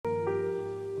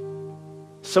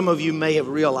Some of you may have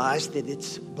realized that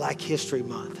it's Black History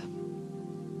Month.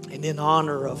 And in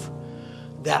honor of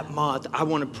that month, I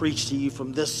want to preach to you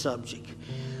from this subject.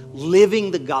 Living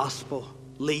the gospel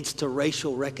leads to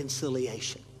racial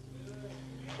reconciliation.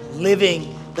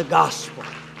 Living the gospel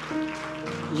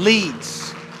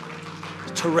leads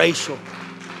to racial.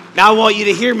 Now I want you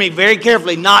to hear me very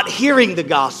carefully. Not hearing the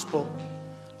gospel,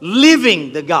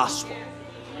 living the gospel.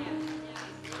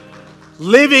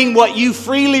 Living what you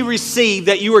freely received,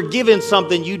 that you were given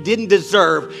something you didn't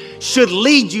deserve, should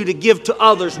lead you to give to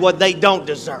others what they don't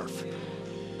deserve.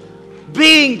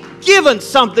 Being given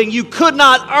something you could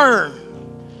not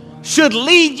earn should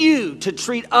lead you to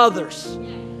treat others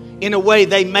in a way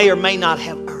they may or may not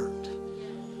have earned.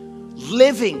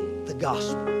 Living the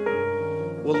gospel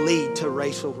will lead to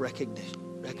racial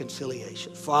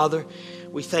reconciliation. Father,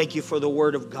 we thank you for the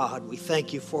Word of God. We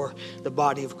thank you for the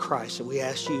body of Christ. And we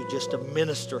ask you just to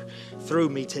minister through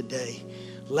me today.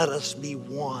 Let us be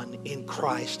one in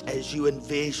Christ as you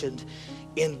envisioned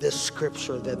in this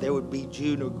scripture, that there would be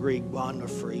Jew nor Greek, bond nor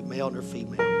free, male nor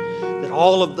female. That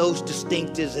all of those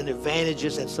distinctives and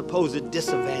advantages and supposed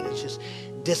disadvantages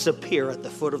disappear at the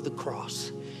foot of the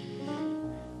cross.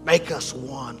 Make us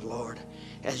one, Lord,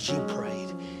 as you prayed.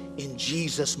 In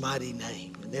Jesus' mighty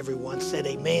name. And everyone said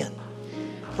amen.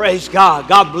 Praise God.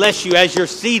 God bless you as you're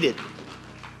seated.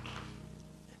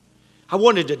 I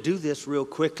wanted to do this real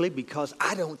quickly because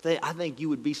I think you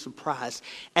would be surprised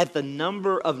at the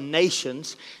number of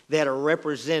nations that are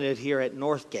represented here at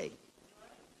Northgate.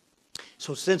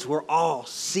 So since we're all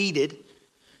seated,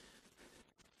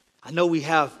 I know we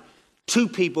have 2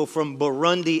 people from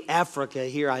Burundi, Africa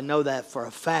here. I know that for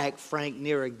a fact. Frank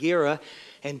Niragira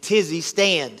and Tizzy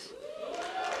Stand.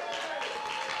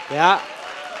 Yeah.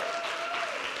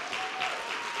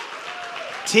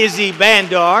 Tizzy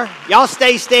Bandar. Y'all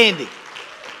stay standing.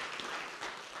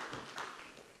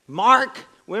 Mark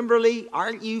Wimberly,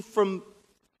 aren't you from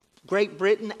Great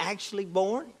Britain actually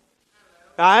born?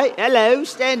 All right, hello,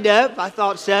 stand up. I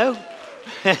thought so.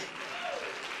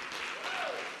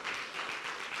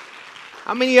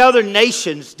 How many other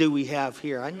nations do we have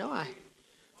here?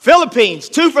 Philippines,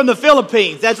 2 from the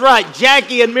Philippines. That's right,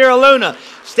 Jackie and Mira Luna.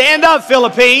 Stand up,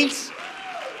 Philippines.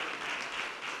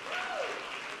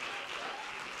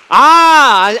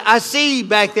 I see you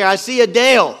back there. I see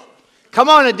Adele. Come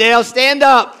on, Adele, stand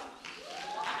up.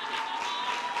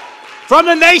 From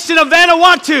the nation of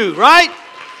Vanuatu, right?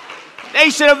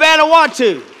 Nation of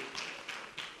Vanuatu.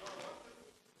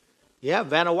 Yeah,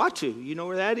 Vanuatu. You know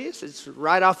where that is? It's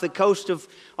right off the coast of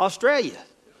Australia.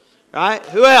 Right?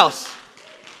 Who else?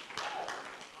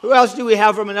 Who else do we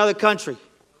have from another country?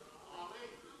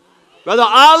 Brother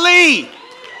Ali.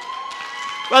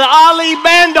 Brother Ali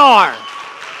Bandar.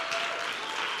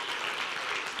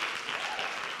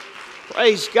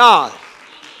 Praise God.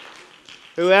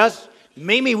 Who else?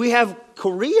 Mimi, we have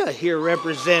Korea here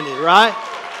represented, right?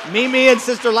 Mimi and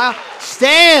Sister Lau.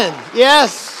 Stand.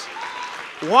 Yes.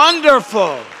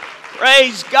 Wonderful.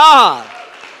 Praise God.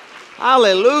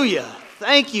 Hallelujah.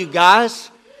 Thank you,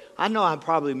 guys. I know I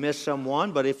probably missed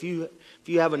someone, but if you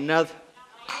have another.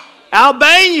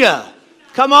 Albania.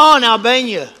 Come on,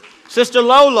 Albania. Sister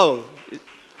Lolo.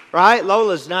 Right?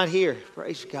 Lola's not here.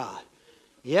 Praise God.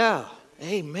 Yeah.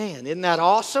 Amen. Isn't that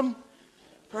awesome?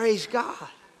 Praise God.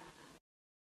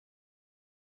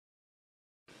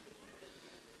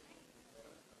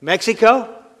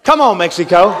 Mexico? Come on,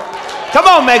 Mexico. Come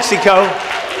on, Mexico.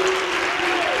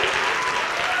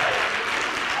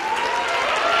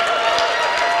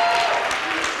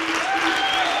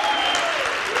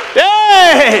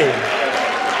 Hey!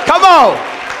 Come on.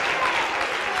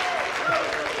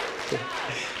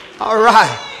 All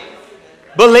right.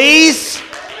 Belize?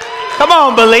 Come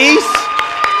on, Belize.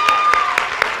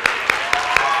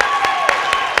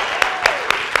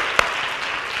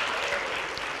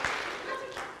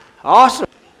 Awesome.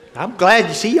 I'm glad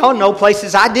you see y'all know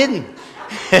places I didn't.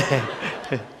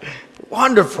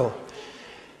 Wonderful.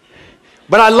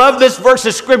 But I love this verse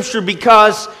of scripture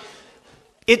because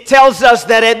it tells us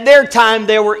that at their time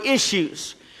there were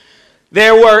issues.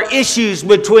 There were issues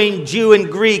between Jew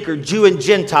and Greek or Jew and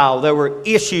Gentile. There were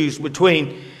issues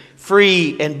between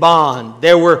free and bond.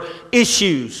 There were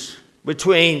issues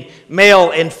between male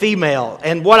and female.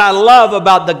 And what I love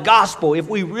about the gospel, if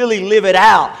we really live it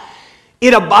out,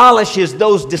 it abolishes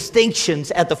those distinctions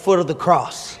at the foot of the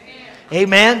cross.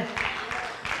 Amen.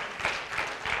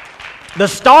 The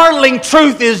startling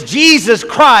truth is Jesus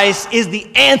Christ is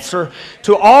the answer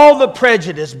to all the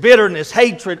prejudice, bitterness,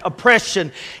 hatred,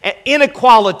 oppression, and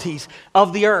inequalities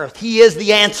of the earth. He is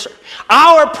the answer.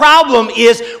 Our problem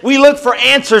is we look for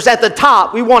answers at the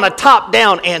top. We want a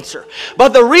top-down answer.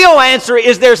 But the real answer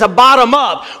is there's a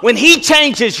bottom-up. When He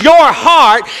changes your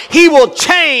heart, He will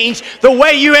change the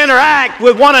way you interact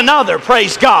with one another,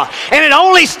 praise God. And it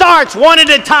only starts one at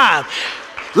a time.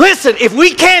 Listen, if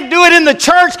we can't do it in the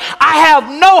church, I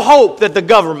have no hope that the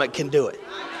government can do it.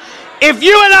 If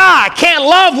you and I can't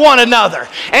love one another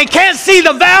and can't see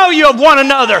the value of one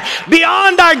another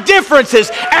beyond our differences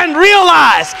and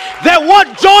realize that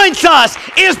what joins us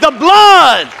is the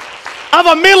blood of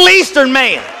a Middle Eastern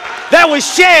man that was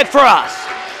shed for us,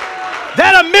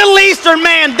 that a Middle Eastern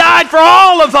man died for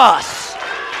all of us.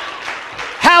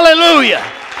 Hallelujah.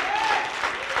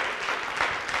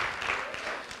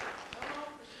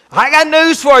 I got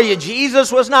news for you.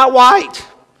 Jesus was not white.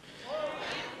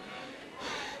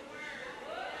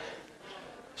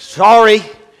 Sorry.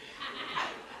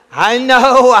 I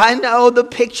know the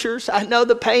pictures. I know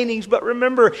the paintings. But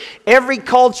remember, every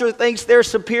culture thinks they're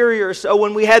superior. So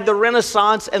when we had the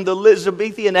Renaissance and the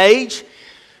Elizabethan age,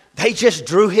 they just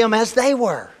drew him as they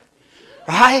were.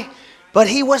 Right? But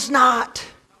he was not.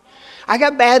 I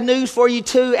got bad news for you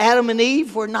too. Adam and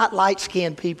Eve were not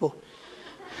light-skinned people.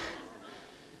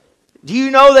 Do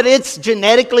you know that it's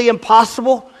genetically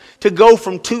impossible to go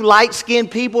from two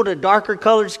light-skinned people to darker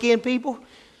colored skinned people?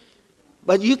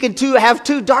 But you can have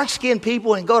two dark-skinned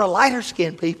people and go to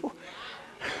lighter-skinned people.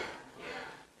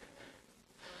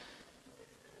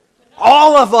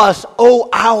 All of us owe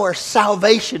our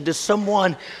salvation to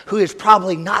someone who is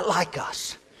probably not like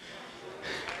us.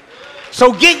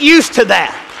 So get used to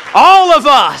that. All of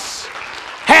us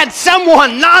had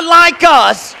someone not like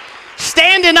us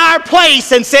stand in our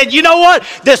place and said, you know what?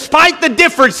 Despite the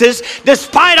differences,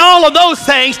 despite all of those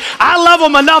things, I love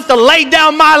them enough to lay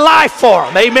down my life for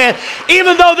them. Amen.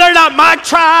 Even though they're not my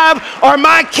tribe or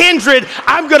my kindred,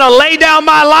 I'm going to lay down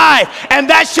my life. And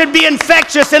that should be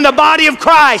infectious in the body of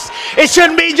Christ. It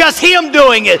shouldn't be just Him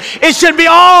doing it. It should be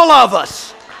all of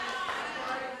us.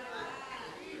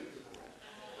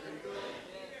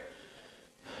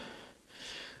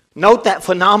 Note that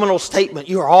phenomenal statement.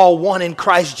 You are all one in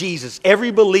Christ Jesus.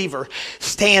 Every believer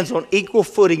stands on equal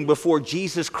footing before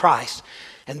Jesus Christ.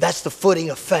 And that's the footing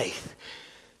of faith.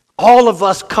 All of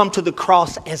us come to the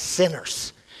cross as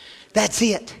sinners. That's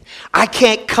it. I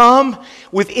can't come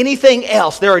with anything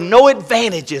else. There are no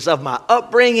advantages of my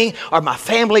upbringing or my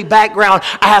family background.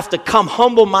 I have to come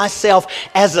humble myself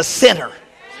as a sinner.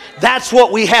 That's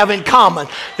what we have in common,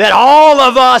 that all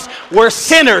of us were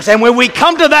sinners. And when we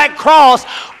come to that cross,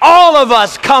 all of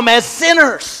us come as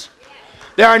sinners.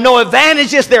 There are no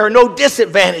advantages, there are no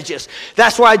disadvantages.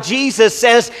 That's why Jesus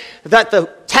says that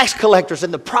the tax collectors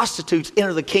and the prostitutes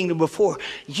enter the kingdom before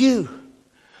you,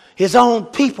 His own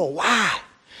people. Why?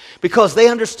 Because they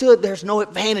understood there's no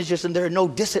advantages and there are no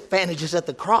disadvantages at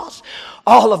the cross.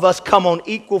 All of us come on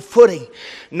equal footing.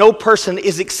 No person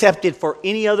is accepted for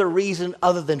any other reason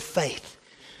other than faith.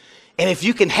 And if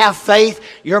you can have faith,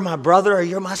 you're my brother or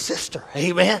you're my sister.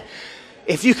 Amen.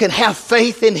 If you can have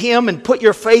faith in Him and put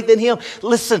your faith in Him,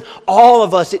 listen, all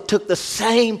of us, it took the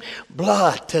same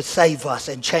blood to save us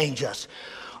and change us.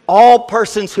 All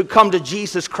persons who come to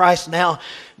Jesus Christ now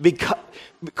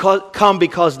come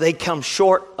because they come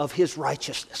short of His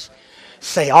righteousness.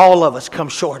 Say, all of us come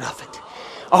short of it.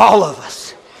 All of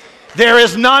us. There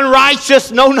is none righteous,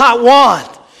 no, not one.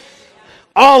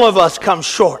 All of us come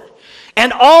short.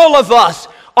 And all of us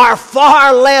are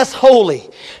far less holy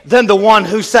than the one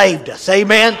who saved us.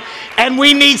 Amen? And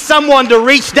we need someone to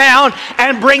reach down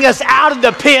and bring us out of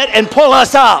the pit and pull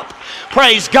us up.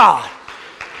 Praise God.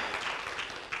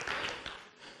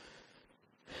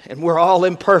 And we're all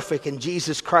imperfect, and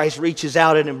Jesus Christ reaches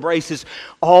out and embraces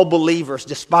all believers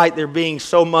despite there being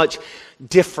so much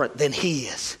different than He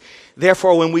is.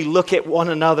 Therefore, when we look at one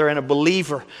another and a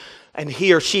believer and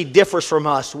he or she differs from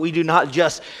us, we do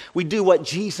what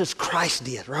Jesus Christ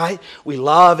did, right? We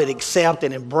love and accept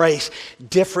and embrace.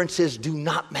 Differences do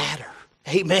not matter.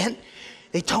 Amen?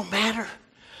 They don't matter.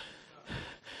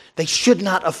 They should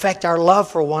not affect our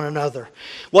love for one another.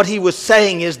 What he was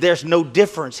saying is there's no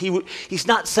difference. He's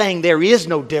not saying there is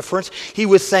no difference. He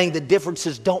was saying the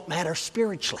differences don't matter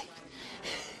spiritually.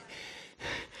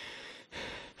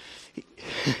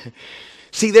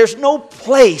 See, there's no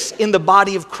place in the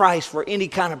body of Christ for any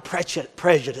kind of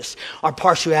prejudice or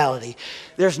partiality.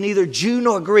 There's neither Jew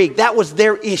nor Greek. That was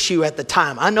their issue at the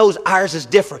time. I know ours is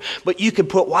different, but you can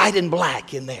put white and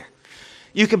black in there.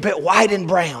 You can put white and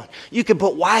brown. You can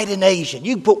put white and Asian.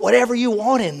 You can put whatever you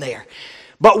want in there.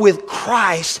 But with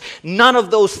Christ, none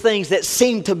of those things that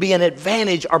seem to be an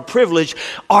advantage or privilege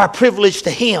are a privilege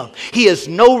to Him. He is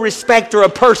no respecter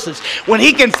of persons. When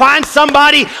He can find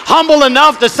somebody humble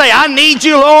enough to say, I need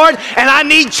you, Lord, and I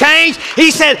need change,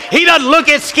 He said He doesn't look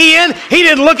at skin. He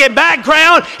didn't look at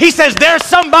background. He says, there's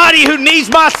somebody who needs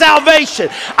my salvation.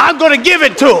 I'm going to give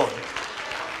it to him.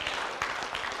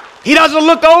 He doesn't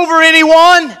look over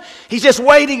anyone. He's just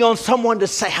waiting on someone to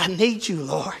say, I need you,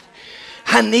 Lord.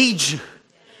 I need you.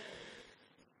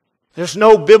 There's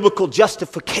no biblical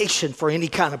justification for any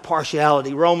kind of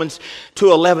partiality. Romans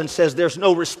 2:11 says there's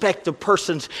no respect of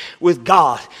persons with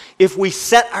God. If we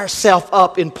set ourselves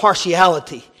up in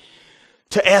partiality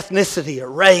to ethnicity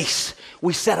or race,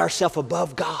 we set ourselves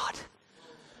above God.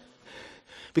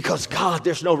 Because God,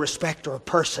 there's no respecter of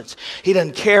persons. He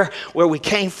doesn't care where we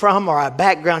came from or our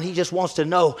background. He just wants to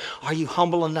know, are you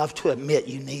humble enough to admit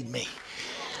you need me?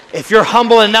 If you're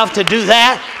humble enough to do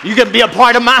that, you can be a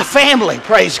part of my family.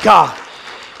 Praise God.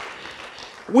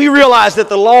 We realize that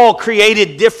the law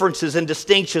created differences and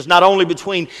distinctions not only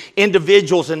between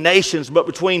individuals and nations, but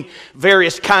between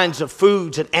various kinds of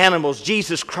foods and animals.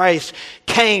 Jesus Christ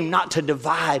came not to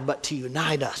divide, but to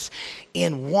unite us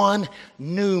in one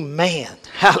new man.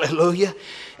 Hallelujah.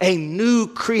 A new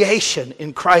creation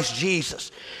in Christ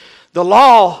Jesus. The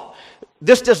law,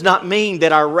 this does not mean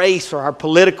that our race or our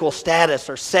political status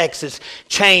or sex is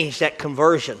changed at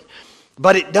conversion.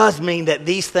 But it does mean that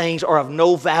these things are of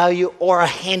no value or a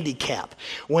handicap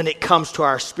when it comes to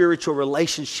our spiritual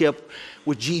relationship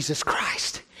with Jesus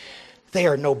Christ. They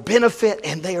are no benefit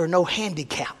and they are no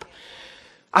handicap.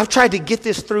 I've tried to get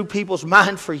this through people's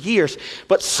mind for years,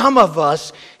 but some of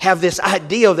us have this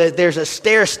idea that there's a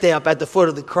stair step at the foot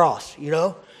of the cross, you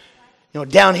know?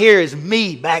 Down here is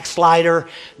me, backslider,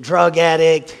 drug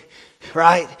addict,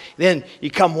 right? Then you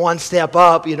come one step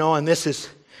up, and this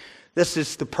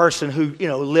is the person who,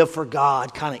 lived for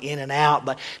God, kind of in and out,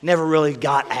 but never really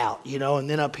got out, And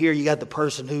then up here you got the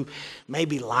person who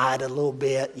maybe lied a little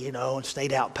bit, and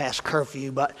stayed out past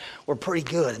curfew, but were pretty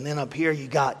good. And then up here you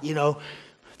got,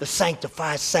 the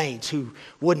sanctified saints who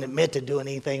wouldn't admit to doing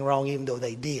anything wrong even though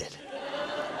they did.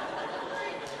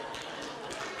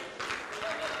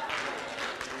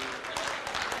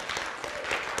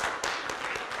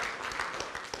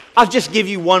 I'll just give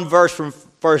you one verse from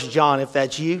 1 John if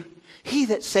that's you. He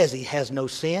that says he has no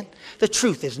sin, the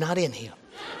truth is not in him.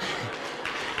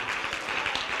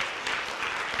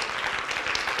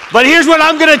 But here's what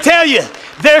I'm going to tell you.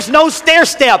 There's no stair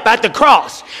step at the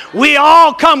cross. We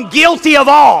all come guilty of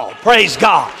all. Praise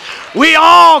God. We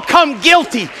all come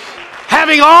guilty,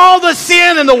 having all the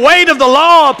sin and the weight of the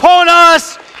law upon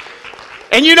us.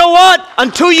 And you know what?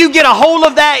 Until you get a hold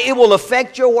of that, it will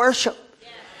affect your worship.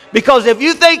 Because if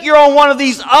you think you're on one of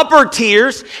these upper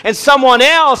tiers and someone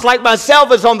else like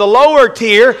myself is on the lower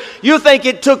tier, you think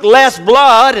it took less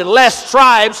blood and less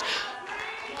stripes.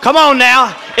 Come on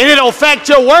now. And it'll affect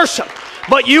your worship.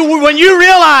 But when you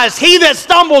realize he that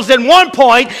stumbles in one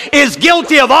point is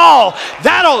guilty of all,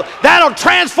 that'll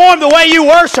transform the way you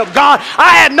worship God. I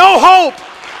had no hope,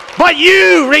 but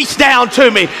you reached down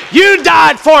to me. You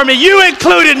died for me. You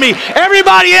included me.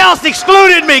 Everybody else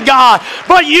excluded me, God.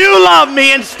 But you loved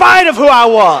me in spite of who I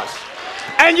was.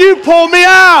 And you pulled me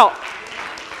out.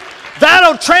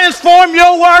 That'll transform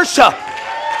your worship.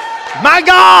 My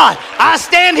God, I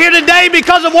stand here today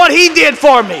because of what he did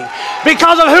for me.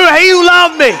 Because of he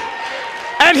loved me.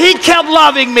 And he kept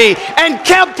loving me and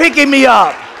kept picking me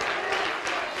up.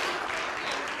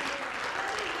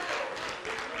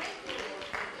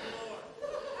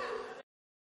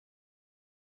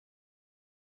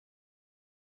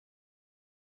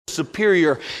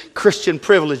 Superior Christian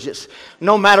privileges,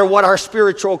 no matter what our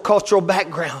spiritual, cultural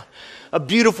background. A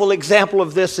beautiful example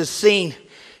of this is seen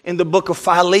in the book of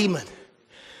Philemon,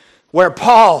 where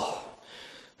Paul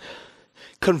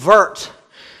converts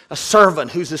a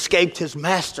servant who's escaped his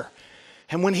master.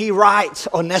 And when he writes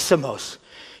Onesimus,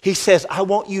 he says, I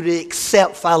want you to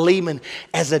accept Philemon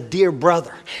as a dear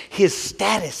brother. His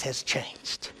status has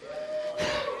changed.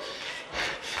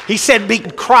 He said, be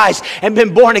Christ and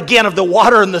been born again of the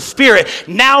water and the Spirit.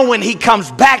 Now when he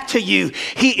comes back to you,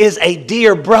 he is a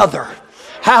dear brother.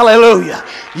 Hallelujah.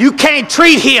 You can't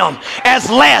treat him as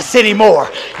less anymore.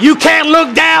 You can't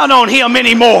look down on him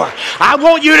anymore. I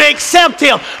want you to accept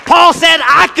him. Paul said,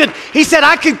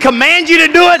 I could command you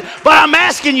to do it, but I'm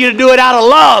asking you to do it out of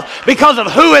love because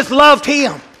of who has loved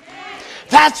him.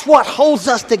 That's what holds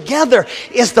us together,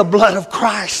 is the blood of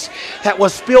Christ that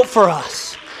was spilled for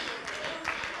us.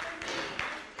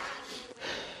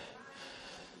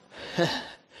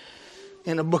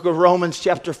 In the book of Romans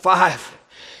chapter 5,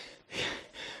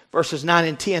 verses 9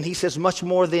 and 10, he says, much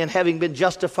more then, having been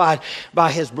justified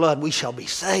by his blood, we shall be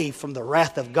saved from the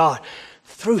wrath of God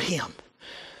through him.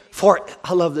 For,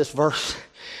 I love this verse,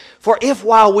 for if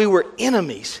while we were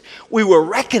enemies, we were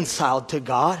reconciled to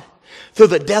God through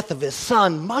the death of his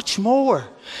Son, much more,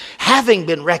 having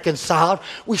been reconciled,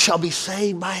 we shall be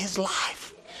saved by his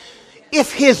life.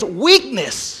 If his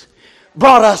weakness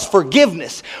brought us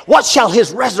forgiveness, what shall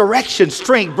his resurrection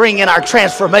strength bring in our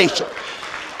transformation?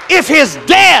 If his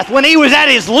death, when he was at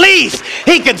his least,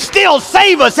 he could still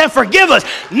save us and forgive us.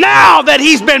 Now that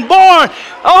he's been born,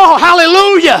 oh,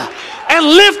 hallelujah, and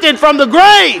lifted from the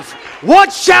grave,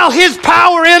 what shall his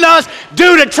power in us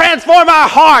do to transform our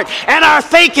heart and our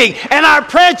thinking and our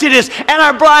prejudice and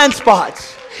our blind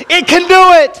spots? It can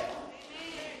do it.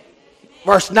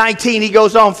 Verse 19, he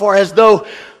goes on, for as though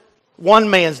one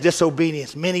man's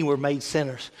disobedience, many were made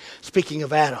sinners. Speaking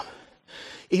of Adam.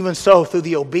 Even so, through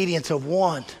the obedience of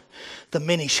one, the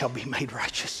many shall be made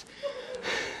righteous.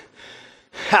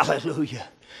 Hallelujah.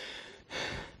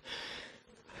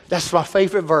 That's my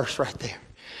favorite verse right there.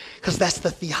 Because that's the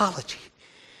theology.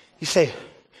 You say,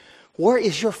 where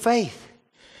is your faith?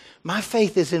 My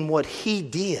faith is in what he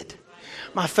did.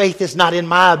 My faith is not in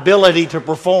my ability to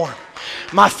perform.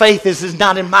 My faith is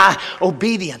not in my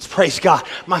obedience, praise God.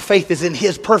 My faith is in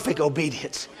his perfect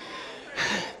obedience.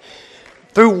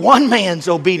 Through one man's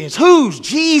obedience. Whose?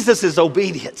 Jesus'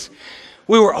 obedience.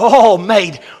 We were all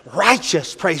made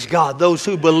righteous, praise God. Those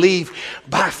who believe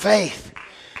by faith.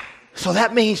 So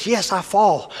that means, yes, I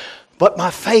fall. But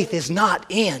my faith is not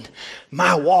in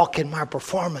my walk and my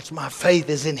performance. My faith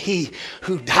is in he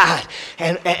who died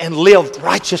and lived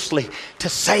righteously to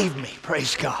save me,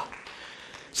 praise God.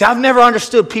 See, I've never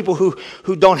understood people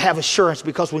who don't have assurance,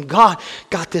 because when God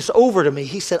got this over to me,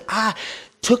 he said, I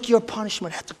took your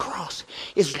punishment at the cross.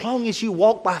 As long as you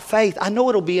walk by faith, I know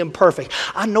it'll be imperfect.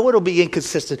 I know it'll be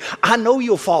inconsistent. I know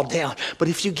you'll fall down. But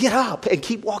if you get up and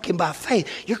keep walking by faith,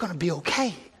 you're going to be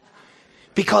okay.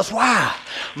 Because why?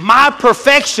 My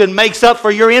perfection makes up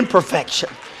for your imperfection.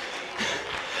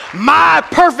 My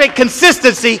perfect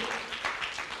consistency.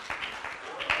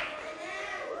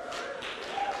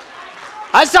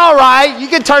 That's all right. You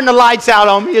can turn the lights out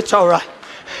on me. It's all right.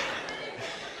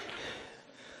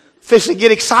 Officially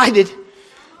get excited.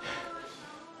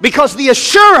 Because the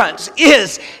assurance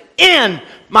is in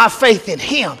my faith in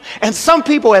him. And some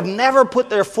people have never put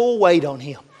their full weight on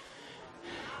him.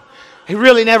 They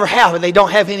really never have, and they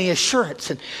don't have any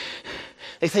assurance. And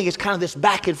they think it's kind of this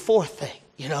back and forth thing,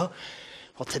 you know.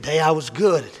 Well, today I was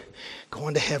good,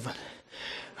 going to heaven.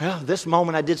 Well, this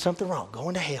moment I did something wrong,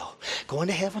 going to hell. Going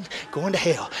to heaven, going to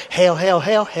hell. Hell, hell,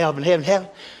 hell, heaven, heaven, heaven.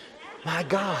 My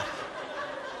God.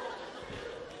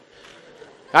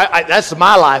 That's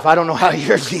my life. I don't know how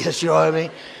yours is, you know what I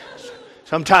mean?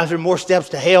 Sometimes there are more steps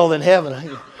to hell than heaven.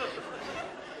 I'm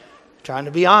trying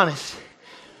to be honest.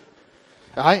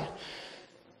 All right?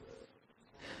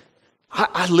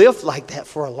 I lived like that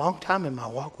for a long time in my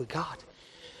walk with God.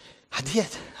 I did.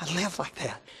 I lived like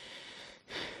that.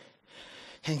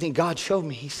 And then God showed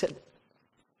me. He said,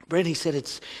 Brent, he said,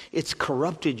 it's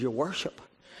corrupted your worship.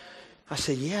 I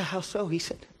said, yeah, how so? He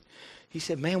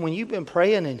said, man, when you've been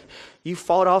praying and you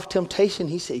fought off temptation,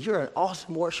 he said, you're an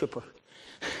awesome worshiper.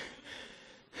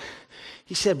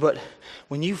 He said, but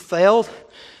when you failed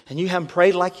and you haven't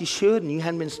prayed like you should and you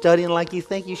haven't been studying like you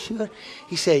think you should,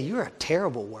 he said, you're a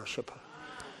terrible worshiper.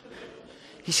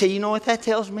 He said, you know what that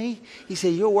tells me? He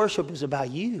said, your worship is about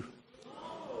you.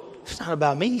 It's not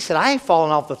about me. He said, I ain't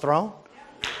falling off the throne.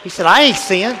 He said, I ain't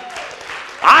sinned.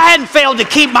 I hadn't failed to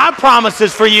keep my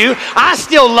promises for you. I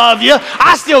still love you.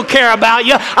 I still care about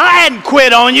you. I hadn't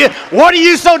quit on you. What are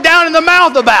you so down in the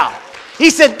mouth about?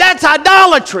 He said, that's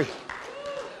idolatry.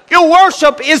 Your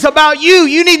worship is about you.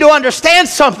 You need to understand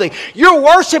something. You're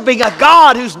worshiping a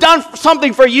God who's done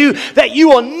something for you that you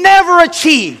will never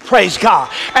achieve, praise God.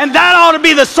 And that ought to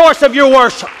be the source of your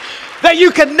worship. That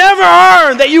you could never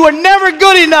earn, that you were never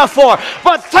good enough for.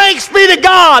 But thanks be to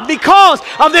God, because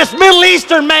of this Middle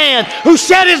Eastern man who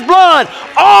shed his blood,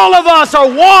 all of us are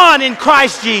one in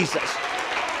Christ Jesus.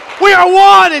 We are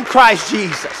one in Christ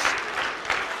Jesus.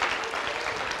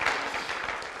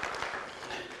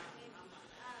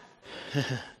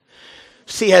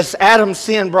 See, as Adam's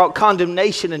sin brought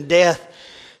condemnation and death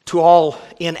to all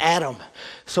in Adam,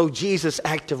 so Jesus'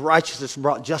 act of righteousness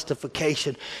brought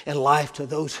justification and life to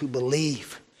those who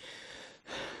believe.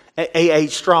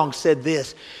 A.H. Strong said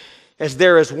this, as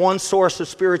there is one source of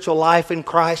spiritual life in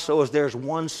Christ, so as there is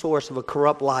one source of a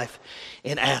corrupt life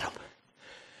in Adam.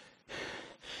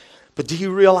 But do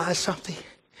you realize something?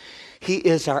 He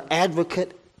is our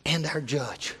advocate and our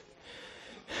judge.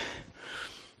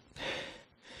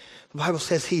 The Bible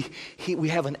says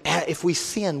if we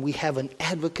sin, we have an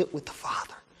advocate with the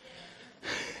Father.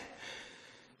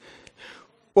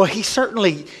 Well, he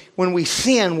certainly, when we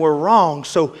sin, we're wrong,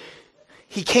 so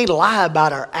he can't lie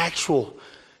about our actual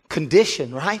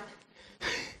condition, right?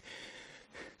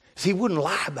 So he wouldn't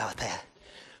lie about that.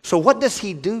 So what does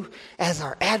he do as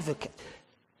our advocate?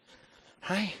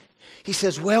 Right? He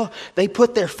says, well, they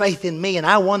put their faith in me and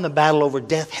I won the battle over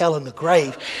death, hell, and the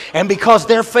grave. And because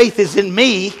their faith is in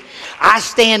me, I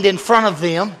stand in front of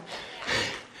them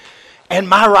and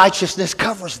my righteousness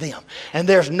covers them. And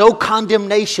there's no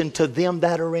condemnation to them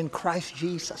that are in Christ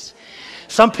Jesus.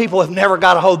 Some people have never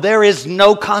got a hold. There is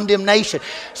no condemnation.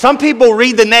 Some people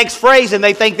read the next phrase and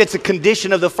they think that's a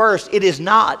condition of the first. It is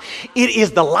not. It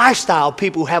is the lifestyle of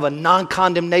people who have a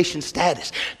non-condemnation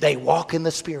status. They walk in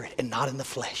the Spirit and not in the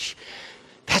flesh.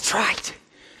 That's right.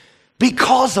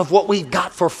 Because of what we've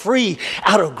got for free,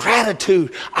 out of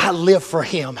gratitude, I live for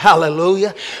Him.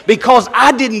 Hallelujah. Because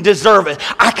I didn't deserve it,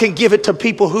 I can give it to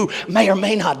people who may or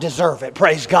may not deserve it.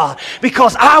 Praise God.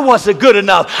 Because I wasn't good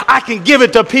enough, I can give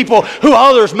it to people who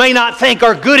others may not think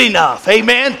are good enough.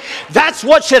 Amen. That's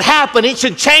what should happen. It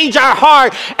should change our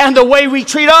heart and the way we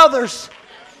treat others.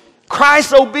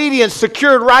 Christ's obedience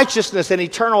secured righteousness and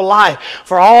eternal life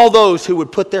for all those who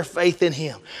would put their faith in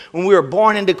Him. When we were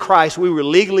born into Christ, we were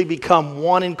legally become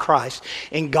one in Christ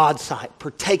in God's sight,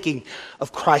 partaking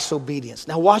of Christ's obedience.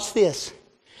 Now watch this.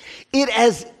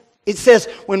 It says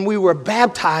when we were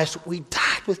baptized, we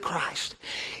died with Christ.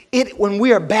 When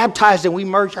we are baptized and we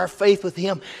merge our faith with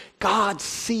Him, God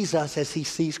sees us as He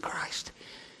sees Christ.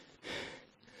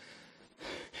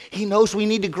 He knows we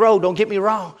need to grow, don't get me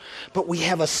wrong, but we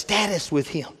have a status with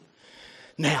Him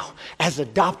now as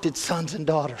adopted sons and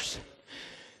daughters.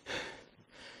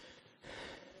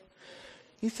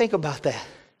 You think about that.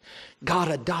 God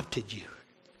adopted you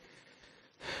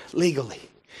legally,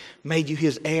 made you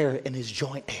His heir and His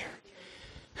joint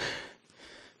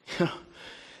heir.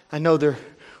 I know there are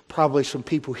probably some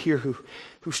people here who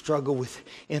struggle with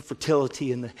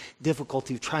infertility and the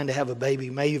difficulty of trying to have a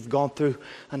baby. May have gone through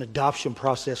an adoption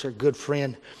process. Our good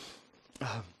friend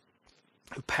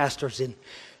who pastors in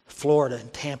Florida, in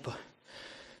Tampa,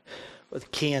 with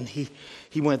Ken, he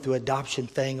went through adoption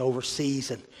thing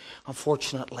overseas, and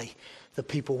unfortunately the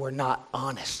people were not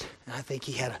honest. And I think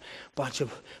he had a bunch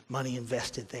of money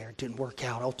invested there. It didn't work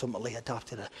out. Ultimately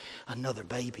adopted another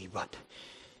baby, but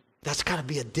that's got to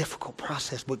be a difficult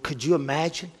process. But could you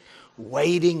imagine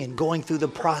waiting and going through the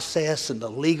process and the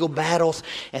legal battles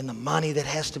and the money that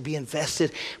has to be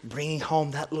invested, bringing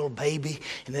home that little baby,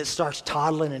 and it starts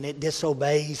toddling and it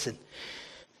disobeys, and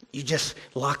you just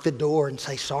lock the door and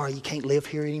say, sorry, you can't live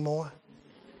here anymore?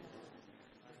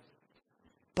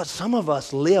 But some of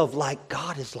us live like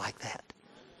God is like that.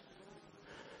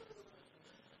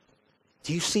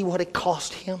 Do you see what it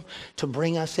cost Him to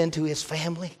bring us into His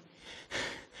family?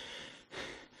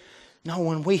 No,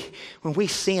 when we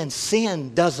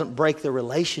sin doesn't break the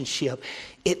relationship.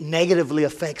 It negatively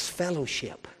affects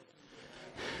fellowship.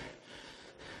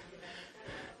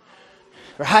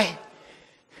 Right?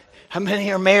 How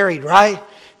many are married, right?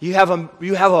 You have a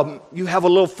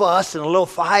little fuss and a little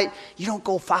fight. You don't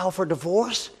go file for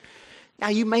divorce. Now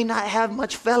you may not have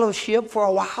much fellowship for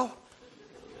a while,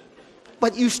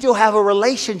 but you still have a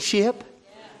relationship.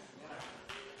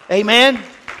 Amen?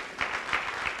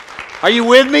 Are you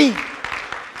with me?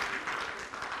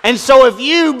 And so if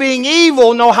you, being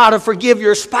evil, know how to forgive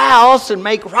your spouse and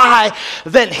make right,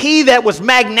 then He that was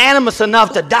magnanimous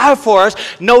enough to die for us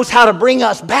knows how to bring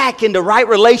us back into right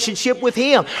relationship with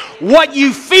Him. What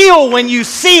you feel when you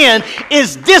sin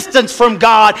is distance from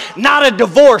God, not a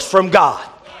divorce from God.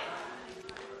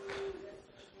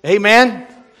 Amen?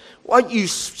 What you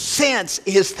sense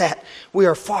is that we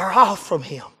are far off from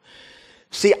Him.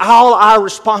 See, all our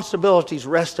responsibilities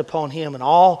rest upon Him, and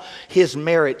all His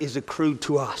merit is accrued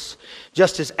to us.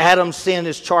 Just as Adam's sin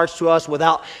is charged to us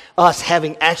without us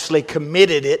having actually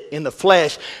committed it in the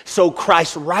flesh, so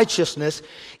Christ's righteousness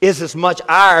is as much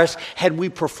ours had we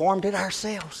performed it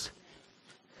ourselves.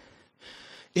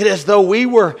 It is as though we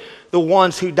were the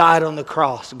ones who died on the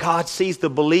cross. God sees the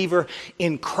believer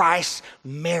in Christ's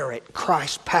merit,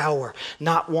 Christ's power,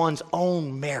 not one's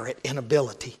own merit and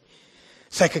ability.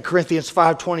 2 Corinthians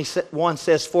 5:21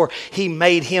 says, for He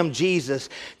made Him, Jesus,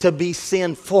 to be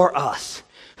sin for us,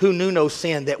 who knew no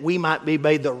sin, that we might be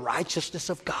made the righteousness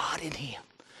of God in Him.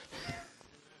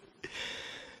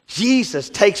 Jesus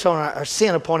takes on our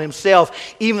sin upon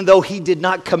Himself, even though He did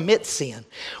not commit sin.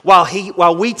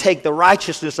 While we take the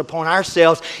righteousness upon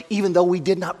ourselves, even though we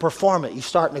did not perform it. You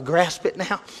starting to grasp it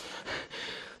now?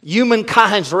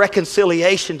 Humankind's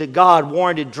reconciliation to God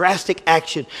warranted drastic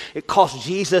action. It cost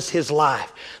Jesus his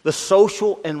life. The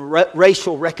social and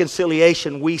racial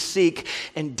reconciliation we seek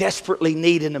and desperately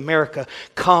need in America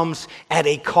comes at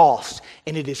a cost,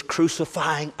 and it is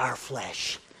crucifying our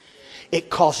flesh. It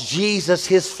costs Jesus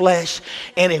his flesh.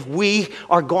 And if we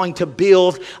are going to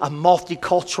build a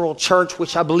multicultural church,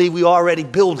 which I believe we are already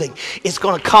building, it's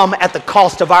going to come at the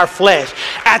cost of our flesh,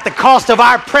 at the cost of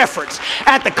our preference,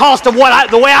 at the cost of the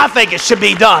way I think it should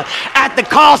be done, at the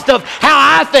cost of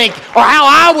how I think or how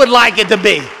I would like it to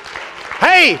be.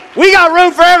 Hey, we got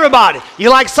room for everybody. You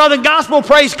like Southern gospel?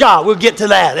 Praise God. We'll get to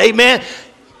that. Amen.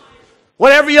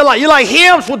 Whatever you like. You like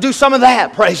hymns? We'll do some of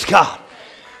that. Praise God.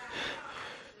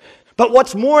 But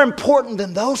what's more important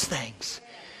than those things,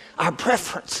 our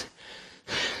preference,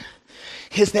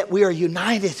 is that we are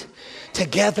united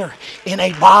together in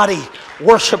a body,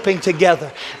 worshiping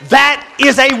together. That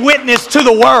is a witness to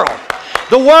the world.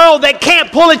 The world that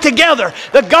can't pull it together.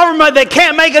 The government that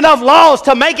can't make enough laws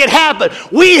to make it happen.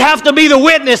 We have to be the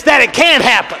witness that it can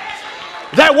happen.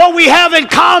 That what we have in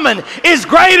common is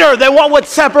greater than what would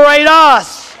separate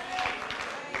us.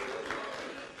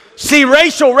 See,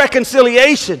 racial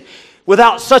reconciliation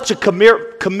without such a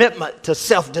commitment to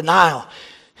self-denial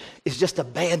is just a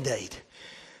Band-Aid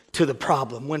to the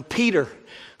problem. When Peter,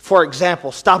 for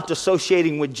example, stopped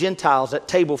associating with Gentiles at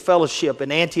table fellowship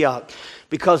in Antioch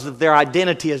because of their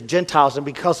identity as Gentiles and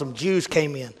because some Jews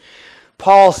came in,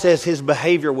 Paul says his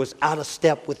behavior was out of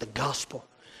step with the gospel.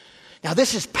 Now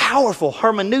this is powerful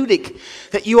hermeneutic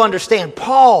that you understand.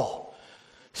 Paul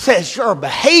says your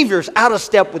behavior's out of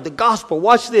step with the gospel.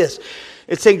 Watch this.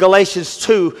 It's in Galatians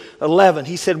 2:11.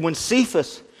 He said, when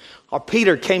Cephas or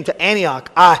Peter came to Antioch,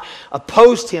 I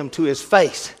opposed him to his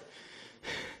face.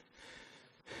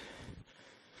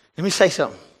 Let me say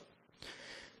something.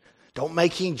 Don't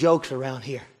make any jokes around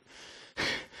here.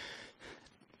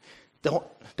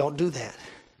 Don't do that.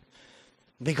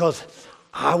 Because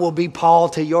I will be Paul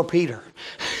to your Peter.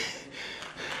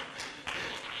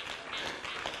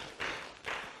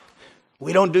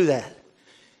 We don't do that.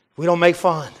 We don't make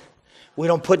fun. We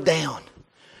don't put down.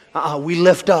 We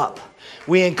lift up.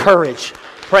 We encourage.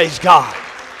 Praise God.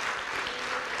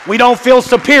 We don't feel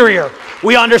superior.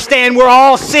 We understand we're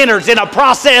all sinners in a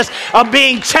process of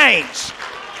being changed.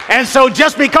 And so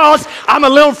just because I'm a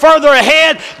little further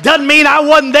ahead doesn't mean I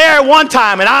wasn't there at one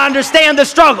time. And I understand the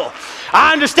struggle.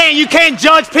 I understand you can't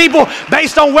judge people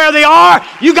based on where they are.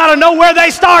 You got to know where they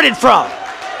started from.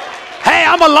 Hey,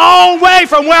 I'm a long way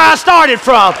from where I started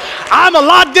from. I'm a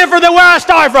lot different than where I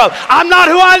started from. I'm not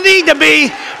who I need to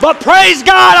be, but praise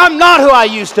God, I'm not who I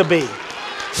used to be.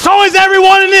 So is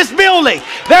everyone in this building.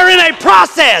 They're in a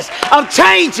process of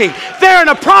changing. They're in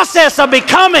a process of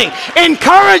becoming.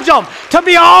 Encourage them to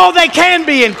be all they can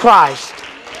be in Christ.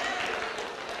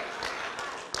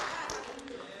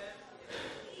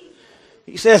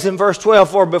 He says in verse 12,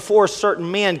 for before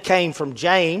certain men came from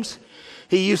James,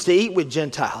 he used to eat with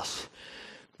Gentiles.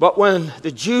 But when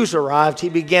the Jews arrived, he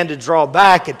began to draw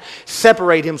back and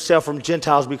separate himself from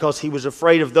Gentiles because he was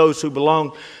afraid of those who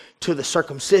belonged to the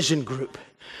circumcision group.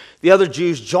 The other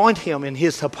Jews joined him in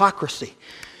his hypocrisy.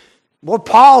 Boy,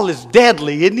 Paul is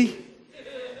deadly, isn't he?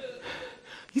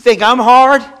 You think I'm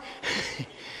hard?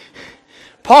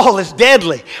 Paul is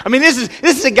deadly. I mean, this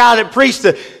is a guy that preached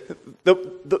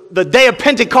the day of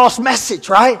Pentecost message,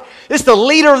 right? This is the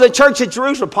leader of the church at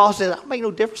Jerusalem. Paul says, "That make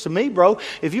no difference to me, bro.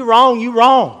 If you're wrong, you're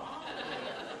wrong."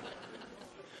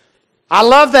 I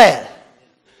love that.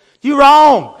 You're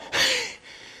wrong.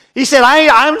 He said,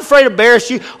 I'm afraid to embarrass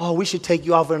you. Oh, we should take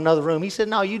you off in another room. He said,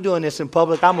 no, you're doing this in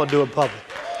public. I'm going to do it in public.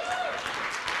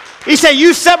 He said,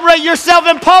 you separate yourself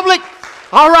in public?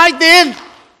 All right then.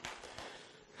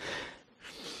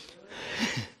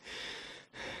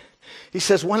 He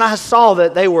says, when I saw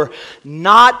that they were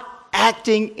not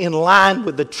acting in line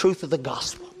with the truth of the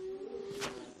gospel.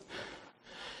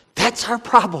 That's our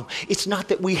problem. It's not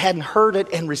that we hadn't heard it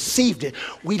and received it.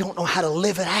 We don't know how to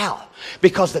live it out.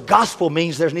 Because the gospel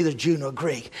means there's neither Jew nor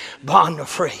Greek, bond nor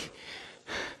free.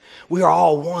 We are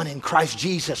all one in Christ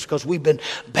Jesus because we've been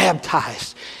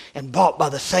baptized and bought by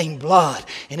the same blood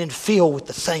and filled with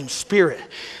the same Spirit.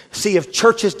 See, if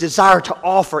churches desire to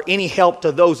offer any help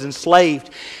to those enslaved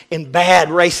in bad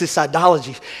racist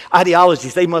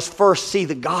ideologies, they must first see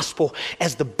the gospel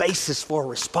as the basis for a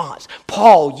response.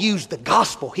 Paul used the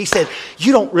gospel. He said,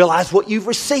 you don't realize what you've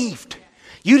received.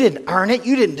 You didn't earn it.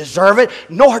 You didn't deserve it,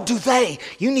 nor do they.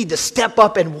 You need to step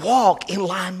up and walk in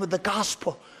line with the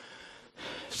gospel.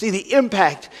 See, the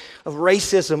impact of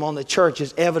racism on the church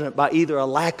is evident by either a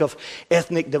lack of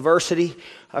ethnic diversity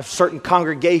of certain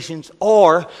congregations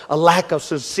or a lack of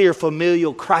sincere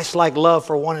familial Christ-like love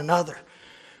for one another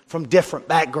from different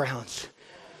backgrounds.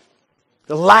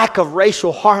 The lack of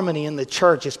racial harmony in the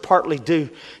church is partly due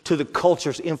to the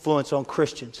culture's influence on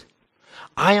Christians.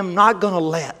 I am not going to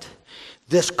let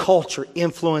this culture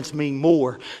influence me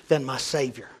more than my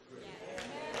Savior.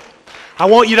 I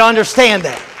want you to understand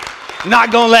that. I'm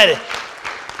not going to let it.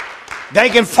 They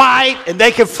can fight and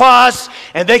they can fuss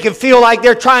and they can feel like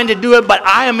they're trying to do it, but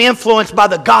I am influenced by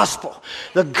the gospel.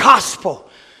 The gospel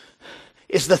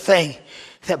is the thing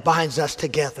that binds us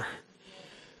together.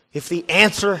 If the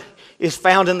answer is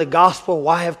found in the gospel,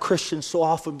 why have Christians so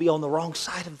often be on the wrong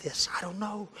side of this? I don't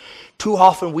know. Too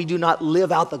often we do not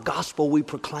live out the gospel we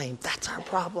proclaim. That's our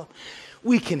problem.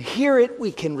 We can hear it,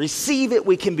 we can receive it,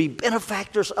 we can be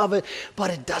benefactors of it, but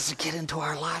it doesn't get into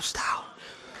our lifestyle.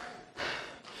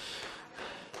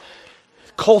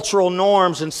 Cultural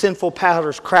norms and sinful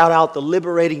patterns crowd out the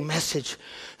liberating message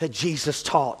that Jesus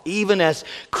taught. Even as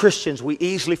Christians, we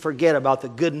easily forget about the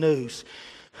good news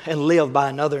and live by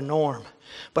another norm.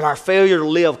 But our failure to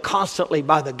live constantly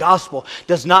by the gospel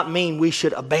does not mean we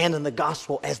should abandon the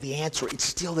gospel as the answer. It's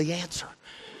still the answer.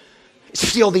 It's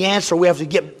still the answer. We have to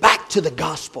get back to the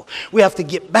gospel. We have to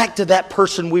get back to that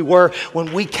person we were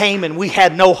when we came and we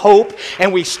had no hope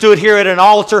and we stood here at an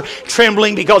altar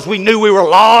trembling because we knew we were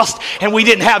lost and we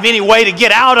didn't have any way to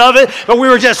get out of it, but we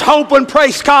were just hoping,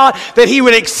 praise God, that He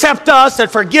would accept us and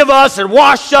forgive us and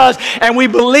wash us, and we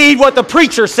believed what the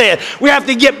preacher said. We have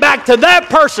to get back to that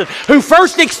person who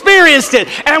first experienced it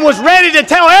and was ready to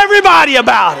tell everybody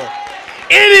about it.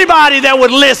 Anybody that would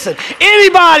listen,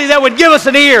 anybody that would give us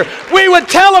an ear, we would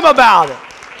tell them about it.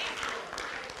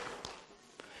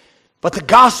 But the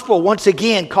gospel, once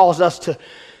again, calls us to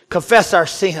confess our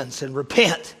sins and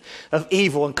repent of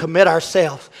evil and commit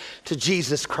ourselves to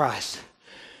Jesus Christ.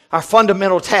 Our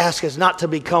fundamental task is not to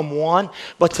become one,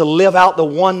 but to live out the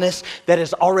oneness that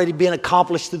has already been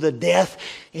accomplished through the death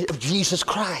of Jesus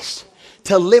Christ.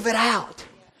 To live it out.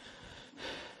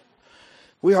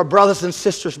 We are brothers and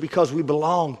sisters because we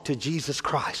belong to Jesus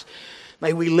Christ.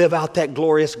 May we live out that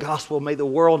glorious gospel. May the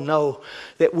world know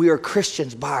that we are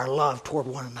Christians by our love toward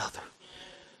one another.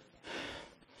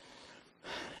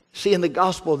 See, in the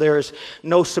gospel there is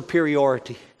no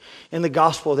superiority. In the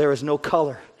gospel there is no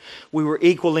color. We were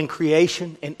equal in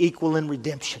creation and equal in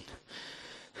redemption.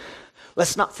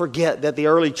 Let's not forget that the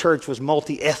early church was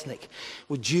multi-ethnic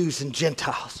with Jews and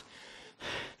Gentiles.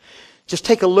 Just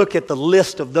take a look at the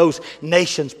list of those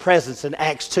nations present in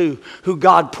Acts 2 who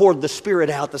God poured the Spirit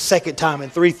out the second time and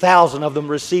 3,000 of them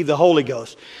received the Holy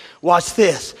Ghost. Watch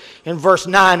this in verse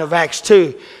 9 of Acts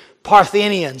 2.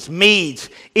 Parthians, Medes,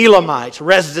 Elamites,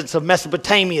 residents of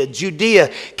Mesopotamia, Judea,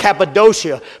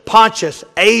 Cappadocia, Pontus,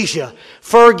 Asia,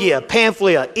 Phrygia,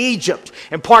 Pamphylia, Egypt,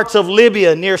 and parts of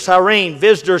Libya near Cyrene,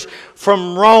 visitors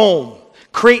from Rome,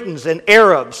 Cretans and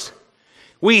Arabs.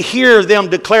 We hear them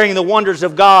declaring the wonders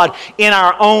of God in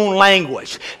our own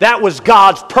language. That was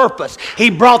God's purpose.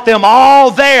 He brought them all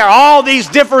there, all these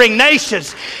differing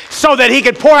nations, so that He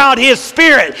could pour out His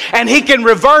Spirit and He can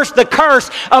reverse the curse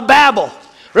of Babel.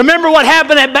 Remember what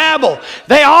happened at Babel?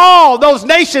 Those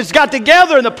nations got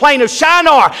together in the plain of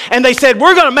Shinar and they said,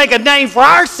 we're going to make a name for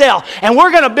ourselves and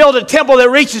we're going to build a temple that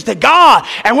reaches to God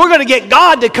and we're going to get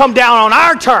God to come down on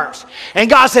our terms. And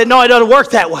God said, no, it doesn't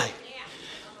work that way.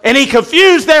 And He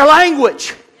confused their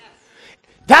language.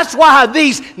 That's why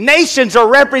these nations are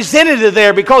represented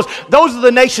there, because those are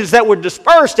the nations that were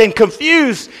dispersed and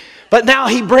confused. But now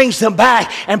He brings them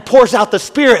back and pours out the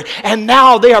Spirit. And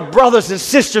now they are brothers and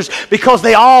sisters because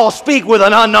they all speak with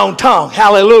an unknown tongue.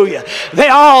 Hallelujah. They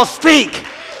all speak.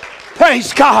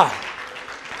 Praise God.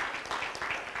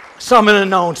 Some in the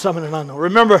known, some in the unknown.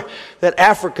 Remember that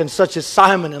Africans such as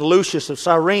Simon and Lucius of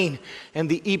Cyrene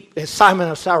and Simon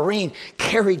of Cyrene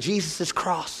carried Jesus'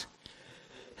 cross.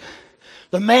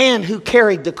 The man who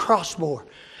carried the crossbar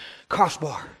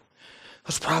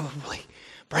was probably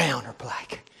brown or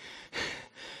black.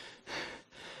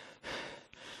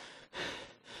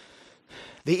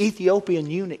 The Ethiopian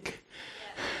eunuch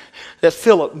that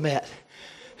Philip met.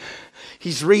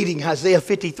 He's reading Isaiah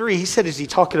 53. He said, is he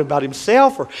talking about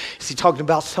himself or is he talking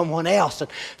about someone else?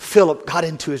 And Philip got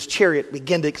into his chariot,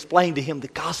 began to explain to him the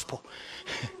gospel.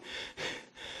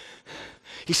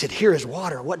 He said, here is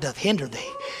water. What doth hinder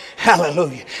thee?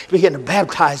 Hallelujah. Begin to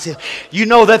baptize him. You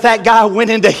know that guy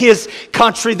went into his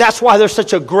country. That's why there's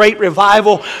such a great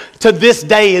revival to this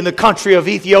day in the country of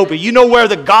Ethiopia. You know where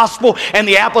the gospel and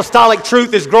the apostolic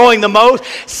truth is growing the most?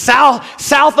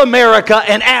 South America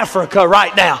and Africa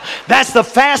right now. That's the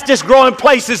fastest growing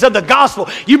places of the gospel.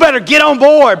 You better get on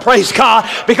board, praise God,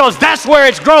 because that's where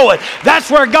it's growing. That's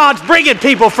where God's bringing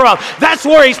people from. That's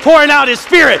where he's pouring out his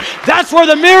Spirit. That's where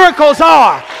the miracles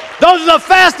are. Those are the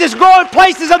fastest growing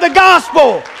places of the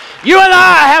gospel. You and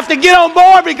I have to get on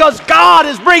board because God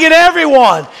is bringing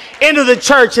everyone into the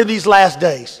church in these last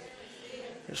days.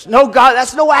 There's no God,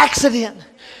 that's no accident.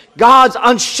 God's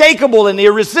unshakable and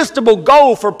irresistible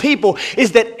goal for people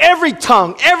is that every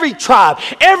tongue, every tribe,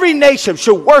 every nation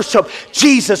should worship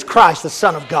Jesus Christ, the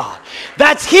Son of God.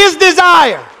 That's his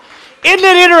desire. Isn't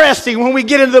it interesting when we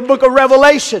get into the book of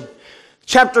Revelation,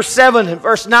 chapter 7 and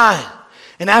verse 9?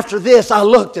 And after this I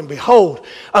looked, and behold,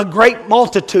 a great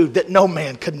multitude that no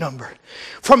man could number,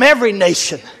 from every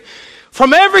nation,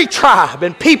 from every tribe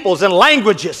and peoples and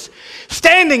languages,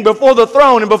 standing before the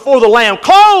throne and before the Lamb,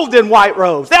 clothed in white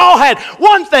robes. They all had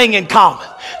one thing in common.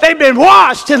 They'd been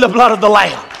washed in the blood of the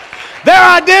Lamb. Their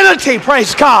identity,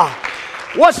 praise God,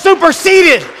 was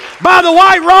superseded by the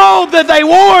white robe that they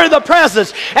wore in the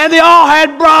presence. And they all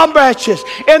had palm branches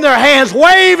in their hands,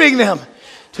 waving them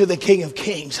to the King of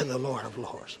Kings and the Lord of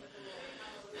Lords.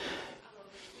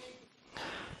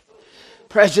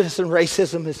 Prejudice and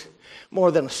racism is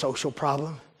more than a social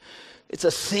problem. It's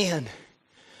a sin.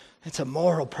 It's a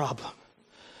moral problem.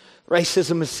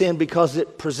 Racism is sin because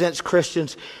it presents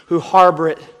Christians who harbor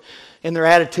it in their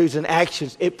attitudes and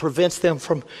actions. It prevents them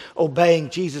from obeying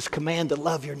Jesus' command to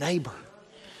love your neighbor.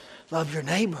 Love your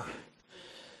neighbor.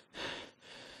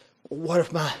 What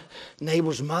if my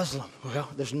neighbor's Muslim? Well,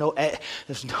 there's no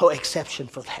exception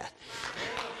for that.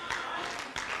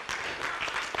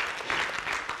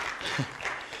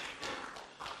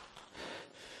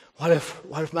 What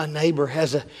if my neighbor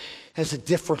has a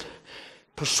different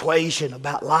persuasion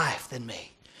about life than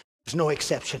me? There's no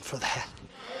exception for that.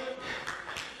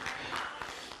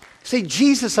 See,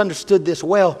 Jesus understood this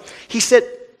well. He said,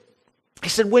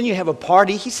 when you have a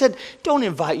party, he said, don't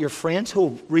invite your friends who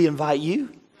will re-invite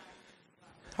you.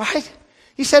 Right?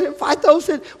 He said, invite those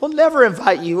that will never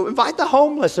invite you. Invite the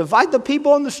homeless. Invite the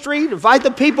people on the street. Invite the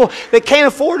people that can't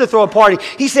afford to throw a party.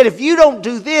 He said, if you don't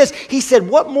do this, he said,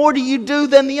 what more do you do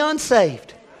than the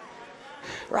unsaved?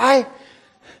 Right?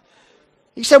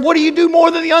 He said, what do you do more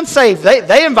than the unsaved?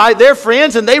 They invite their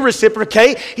friends and they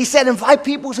reciprocate. He said, invite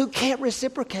people who can't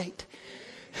reciprocate.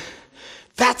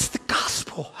 That's the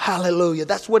gospel. Hallelujah.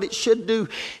 That's what it should do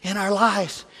in our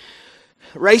lives.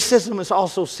 Racism is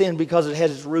also sin because it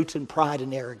has its roots in pride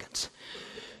and arrogance.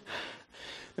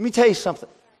 Let me tell you something.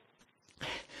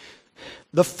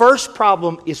 The first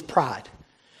problem is pride.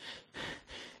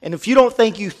 And if you don't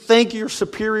think you're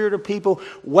superior to people,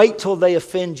 wait till they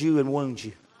offend you and wound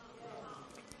you.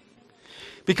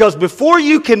 Because before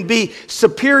you can be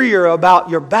superior about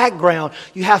your background,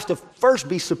 you have to first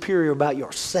be superior about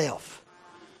yourself.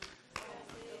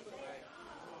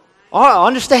 I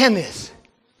understand this.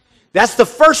 That's the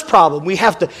first problem. We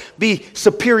have to be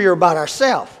superior about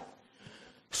ourselves.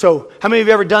 So, how many of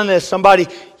you ever done this? Somebody,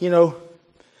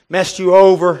 messed you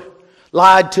over,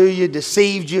 lied to you,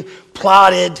 deceived you,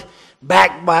 plotted,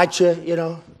 backbite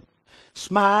you,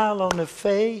 smile on the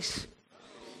face,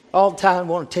 all the time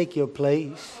want to take your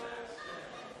place.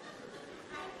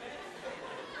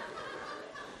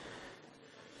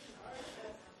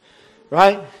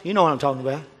 Right? You know what I'm talking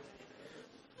about.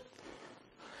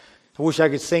 I wish I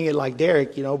could sing it like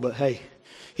Derek, but hey,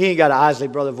 he ain't got an Isley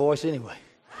Brother voice anyway.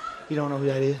 You don't know who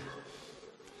that is.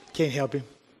 Can't help him.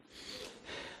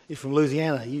 He's from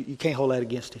Louisiana. You can't hold that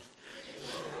against him.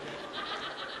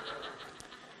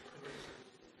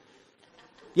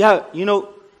 Yeah,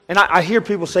 and I hear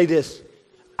people say this,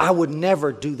 I would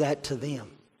never do that to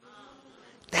them.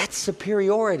 That's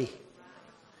superiority.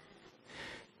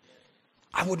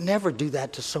 I would never do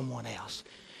that to someone else.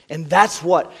 And that's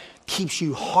what keeps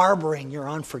you harboring your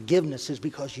unforgiveness, is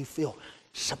because you feel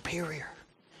superior.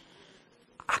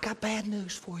 I got bad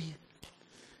news for you.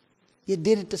 You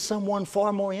did it to someone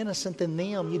far more innocent than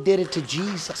them. You did it to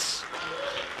Jesus.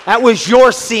 That was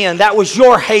your sin. That was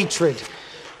your hatred.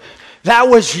 That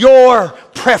was your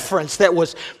preference that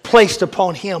was placed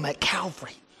upon him at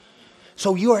Calvary.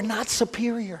 So you are not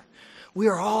superior. We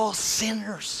are all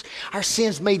sinners. Our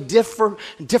sins may differ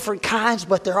in different kinds,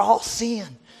 but they're all sin.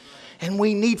 And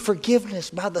we need forgiveness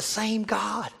by the same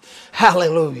God.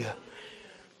 Hallelujah.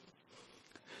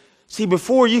 See,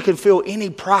 before you can feel any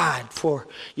pride for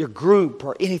your group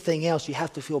or anything else, you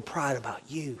have to feel pride about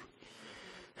you.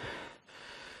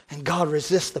 And God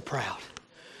resists the proud.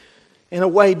 In a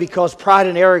way, because pride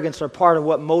and arrogance are part of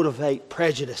what motivate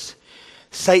prejudice,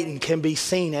 Satan can be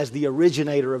seen as the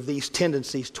originator of these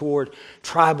tendencies toward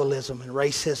tribalism and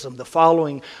racism. The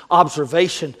following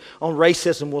observation on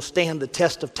racism will stand the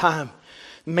test of time.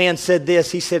 A man said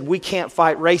this, he said, we can't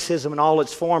fight racism in all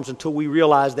its forms until we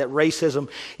realize that racism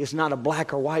is not a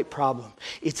black or white problem.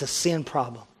 It's a sin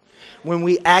problem. When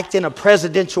we act in a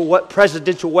presidential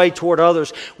way toward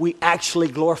others, we actually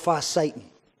glorify Satan.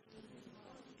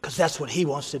 Because that's what he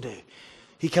wants to do.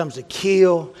 He comes to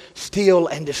kill, steal,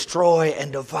 and destroy,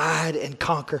 and divide and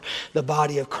conquer the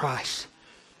body of Christ.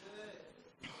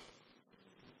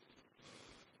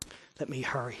 Let me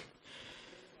hurry.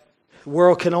 The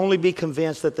world can only be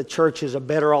convinced that the church is a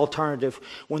better alternative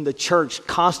when the church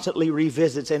constantly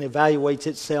revisits and evaluates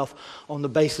itself on the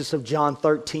basis of John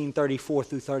 13:34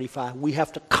 through 35. We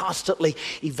have to constantly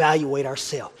evaluate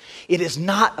ourselves. It is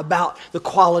not about the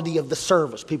quality of the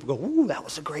service. People go, ooh, that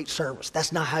was a great service.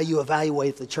 That's not how you evaluate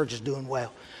if the church is doing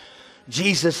well.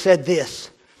 Jesus said this,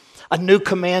 a new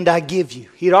command I give you.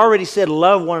 He had already said,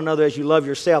 love one another as you love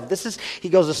yourself. He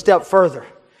goes a step further.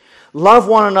 Love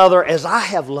one another as I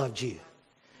have loved you.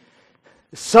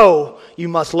 So you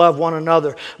must love one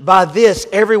another. By this,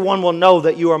 everyone will know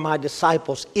that you are my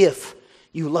disciples if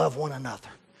you love one another.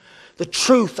 The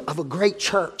truth of a great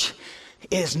church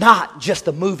is not just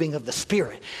the moving of the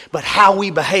Spirit, but how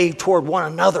we behave toward one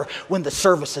another when the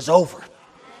service is over.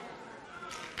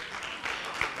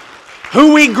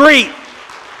 Who we greet.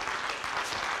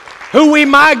 Who we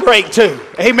migrate to.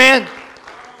 Amen.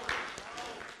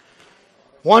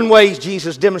 One way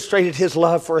Jesus demonstrated his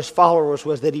love for his followers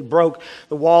was that he broke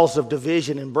the walls of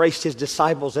division, embraced his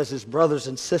disciples as his brothers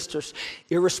and sisters,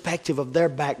 irrespective of their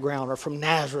background, or from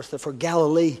Nazareth or from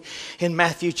Galilee. In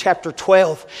Matthew chapter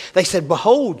 12, they said,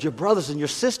 behold, your brothers and your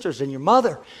sisters and your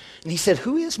mother. And he said,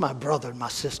 who is my brother and my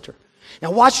sister? Now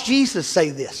watch Jesus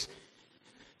say this.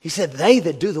 He said, they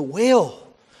that do the will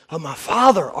of my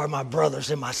Father are my brothers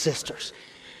and my sisters.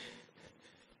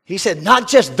 He said, not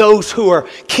just those who are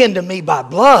kin to me by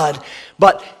blood,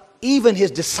 but even his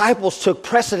disciples took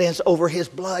precedence over his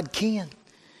blood kin.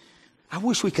 I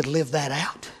wish we could live that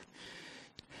out.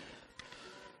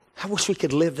 I wish we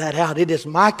could live that out. It is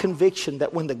my conviction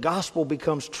that when the gospel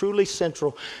becomes truly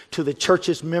central to the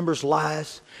church's members'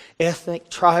 lives, ethnic,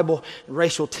 tribal, and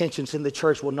racial tensions in the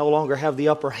church will no longer have the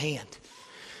upper hand.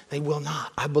 They will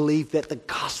not. I believe that the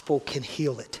gospel can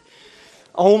heal it.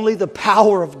 Only the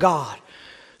power of God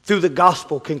through the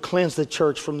gospel can cleanse the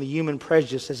church from the human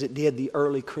prejudice as it did the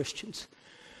early Christians.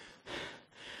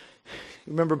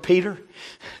 Remember Peter?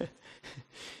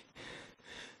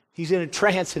 He's in a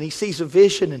trance and he sees a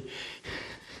vision, and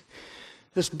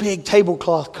this big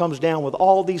tablecloth comes down with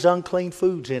all these unclean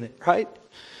foods in it, right?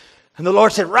 And the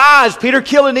Lord said, rise, Peter,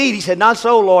 kill and eat. He said, not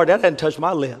so, Lord, that doesn't touch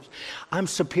my lips. I'm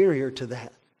superior to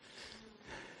that.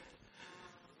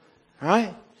 All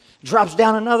right? Drops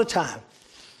down another time.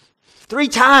 3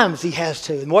 times he has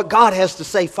to. And what God has to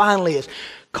say finally is,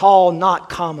 call not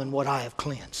common what I have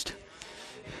cleansed.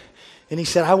 And he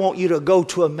said, I want you to go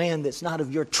to a man that's not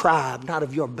of your tribe, not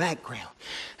of your background.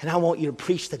 And I want you to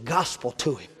preach the gospel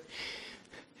to him.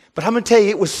 But I'm going to tell you,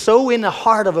 it was so in the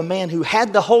heart of a man who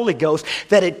had the Holy Ghost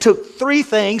that it took 3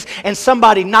 things and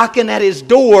somebody knocking at his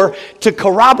door to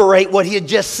corroborate what he had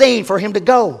just seen for him to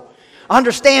go.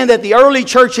 Understand that the early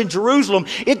church in Jerusalem,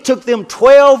 it took them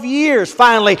 12 years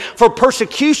finally for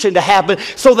persecution to happen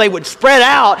so they would spread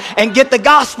out and get the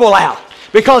gospel out.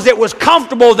 Because it was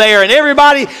comfortable there and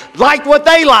everybody liked what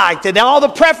they liked and all the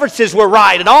preferences were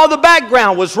right and all the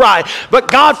background was right. But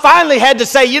God finally had to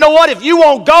say, you know what, if you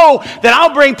won't go, then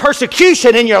I'll bring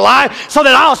persecution in your life so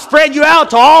that I'll spread you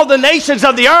out to all the nations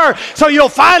of the earth so you'll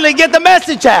finally get the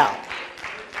message out.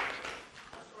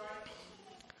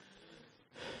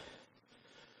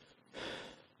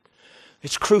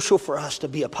 It's crucial for us to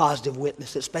be a positive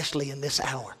witness, especially in this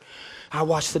hour. I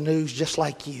watch the news just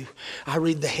like you. I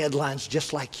read the headlines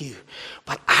just like you.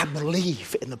 But I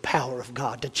believe in the power of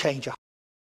God to change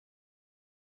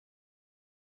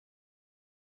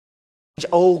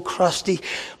old crusty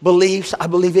beliefs. I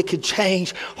believe it could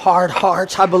change hard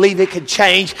hearts. I believe it could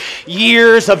change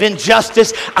years of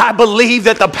injustice. I believe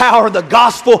that the power of the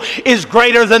gospel is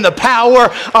greater than the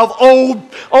power of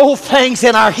old things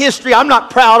in our history. I'm not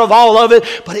proud of all of it,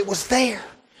 but it was there.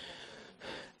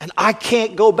 And I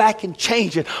can't go back and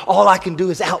change it. All I can do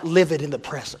is outlive it in the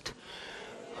present.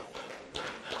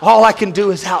 All I can do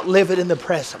is outlive it in the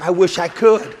present. I wish I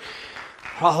could.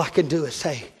 All I can do is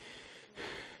say,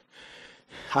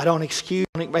 I don't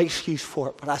make excuse for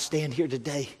it, but I stand here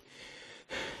today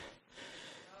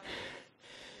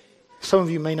some of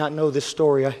you may not know this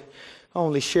story. I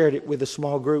only shared it with a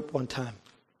small group one time.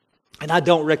 And I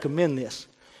don't recommend this,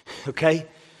 okay?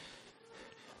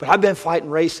 But I've been fighting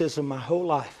racism my whole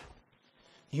life.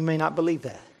 You may not believe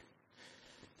that.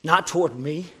 Not toward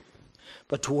me,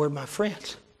 but toward my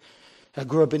friends. I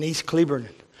grew up in East Cleburne.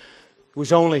 There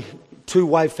was only 2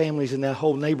 white families in that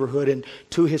whole neighborhood and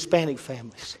 2 Hispanic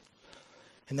families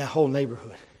in that whole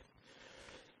neighborhood.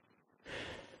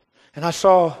 And I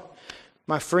saw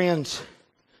my friends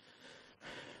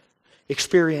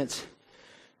experience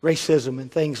racism and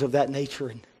things of that nature.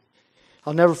 And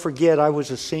I'll never forget, I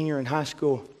was a senior in high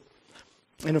school,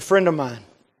 and a friend of mine,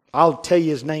 I'll tell you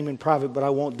his name in private, but I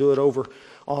won't do it over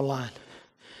online,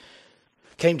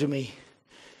 came to me.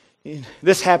 And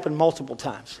this happened multiple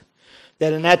times.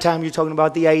 That in that time, you're talking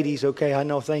about the 80s, okay, I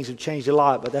know things have changed a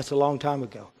lot, but that's a long time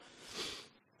ago.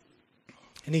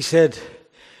 And he said,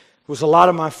 it was a lot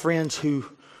of my friends who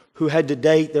had to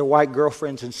date their white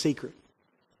girlfriends in secret.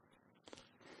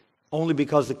 Only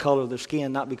because of the color of their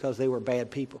skin, not because they were bad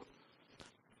people.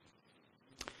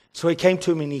 So he came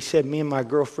to me and he said, me and my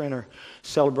girlfriend are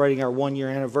celebrating our 1-year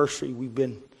anniversary. We've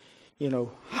been,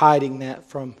 hiding that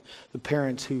from the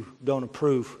parents who don't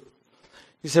approve.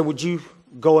 He said, would you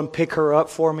go and pick her up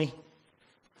for me?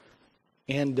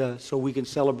 And so we can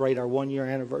celebrate our 1-year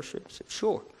anniversary. I said,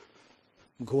 sure.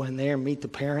 Go in there and meet the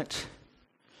parents.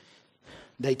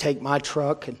 They take my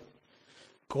truck and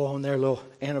go on their little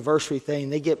anniversary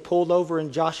thing. They get pulled over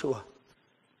in Joshua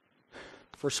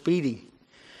for speeding.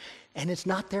 And it's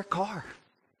not their car.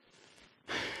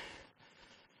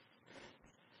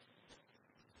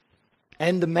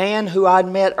 And the man who I'd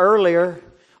met earlier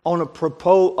on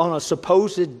a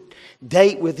supposed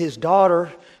date with his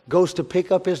daughter goes to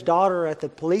pick up his daughter at the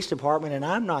police department, and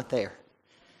I'm not there.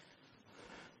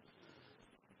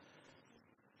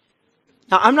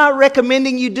 Now, I'm not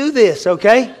recommending you do this,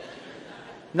 okay?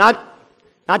 Not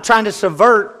trying to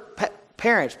subvert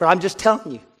parents, but I'm just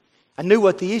telling you. I knew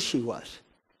what the issue was.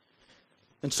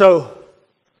 And so,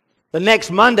 the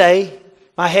next Monday,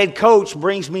 my head coach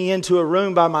brings me into a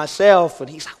room by myself, and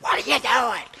he's like, what are you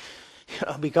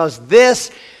doing? Because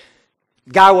this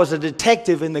guy was a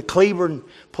detective in the Cleburne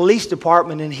Police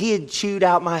Department, and he had chewed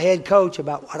out my head coach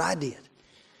about what I did.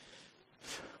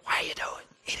 Why are you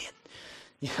doing,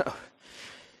 idiot?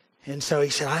 And so he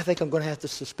said, I think I'm going to have to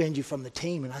suspend you from the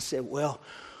team. And I said, well,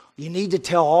 you need to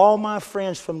tell all my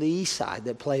friends from the east side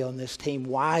that play on this team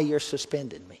why you're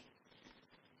suspending me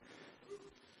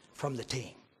from the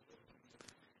team.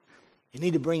 You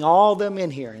need to bring all them in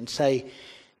here and say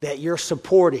that you're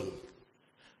supporting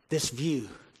this view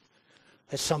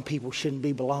that some people shouldn't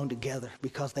be belong together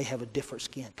because they have a different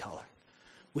skin color.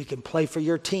 We can play for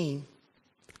your team.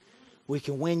 We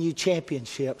can win you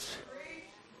championships.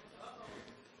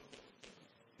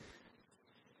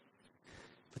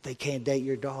 But they can't date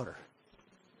your daughter.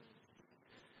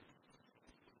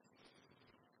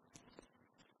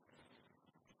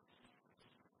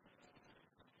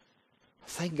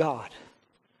 Thank God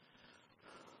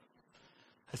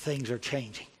that things are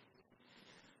changing.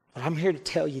 But I'm here to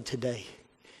tell you today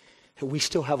that we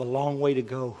still have a long way to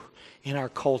go in our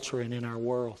culture and in our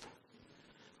world.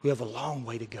 We have a long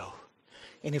way to go.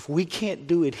 And if we can't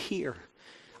do it here,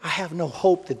 I have no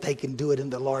hope that they can do it in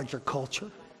the larger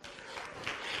culture.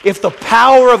 If the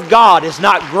power of God is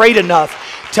not great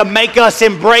enough to make us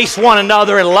embrace one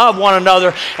another and love one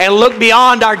another and look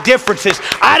beyond our differences,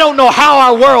 I don't know how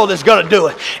our world is going to do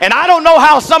it. And I don't know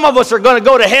how some of us are going to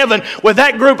go to heaven with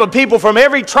that group of people from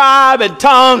every tribe and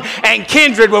tongue and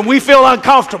kindred when we feel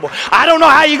uncomfortable. I don't know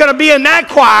how you're going to be in that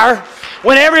choir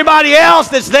when everybody else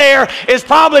that's there is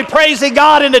probably praising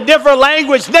God in a different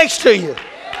language next to you.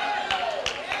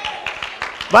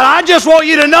 But I just want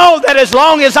you to know that as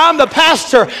long as I'm the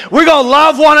pastor, we're going to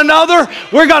love one another.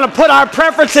 We're going to put our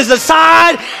preferences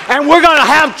aside. And we're going to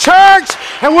have church.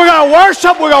 And we're going to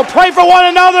worship. We're going to pray for one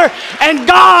another. And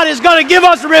God is going to give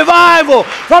us revival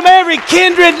from every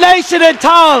kindred, nation, and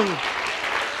tongue.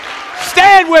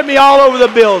 Stand with me all over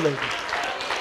the building.